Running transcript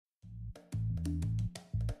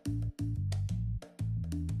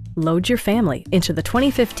Load your family into the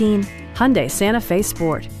 2015 Hyundai Santa Fe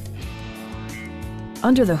Sport.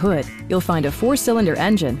 Under the hood, you'll find a 4-cylinder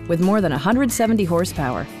engine with more than 170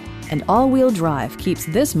 horsepower, and all-wheel drive keeps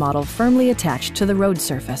this model firmly attached to the road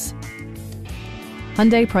surface.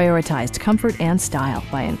 Hyundai prioritized comfort and style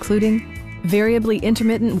by including variably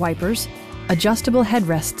intermittent wipers, adjustable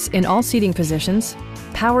headrests in all seating positions,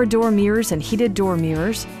 power door mirrors and heated door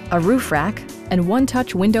mirrors, a roof rack, and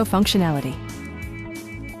one-touch window functionality.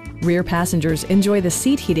 Rear passengers enjoy the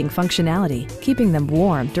seat heating functionality, keeping them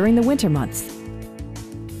warm during the winter months.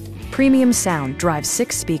 Premium sound drives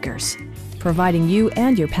 6 speakers, providing you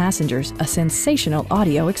and your passengers a sensational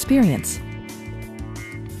audio experience.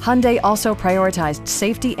 Hyundai also prioritized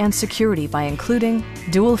safety and security by including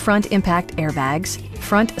dual front impact airbags,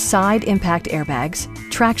 front side impact airbags,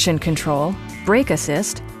 traction control, brake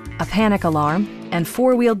assist, a panic alarm, and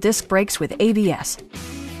 4-wheel disc brakes with ABS.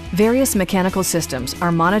 Various mechanical systems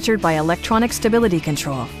are monitored by electronic stability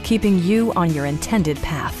control, keeping you on your intended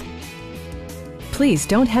path. Please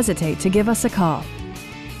don't hesitate to give us a call.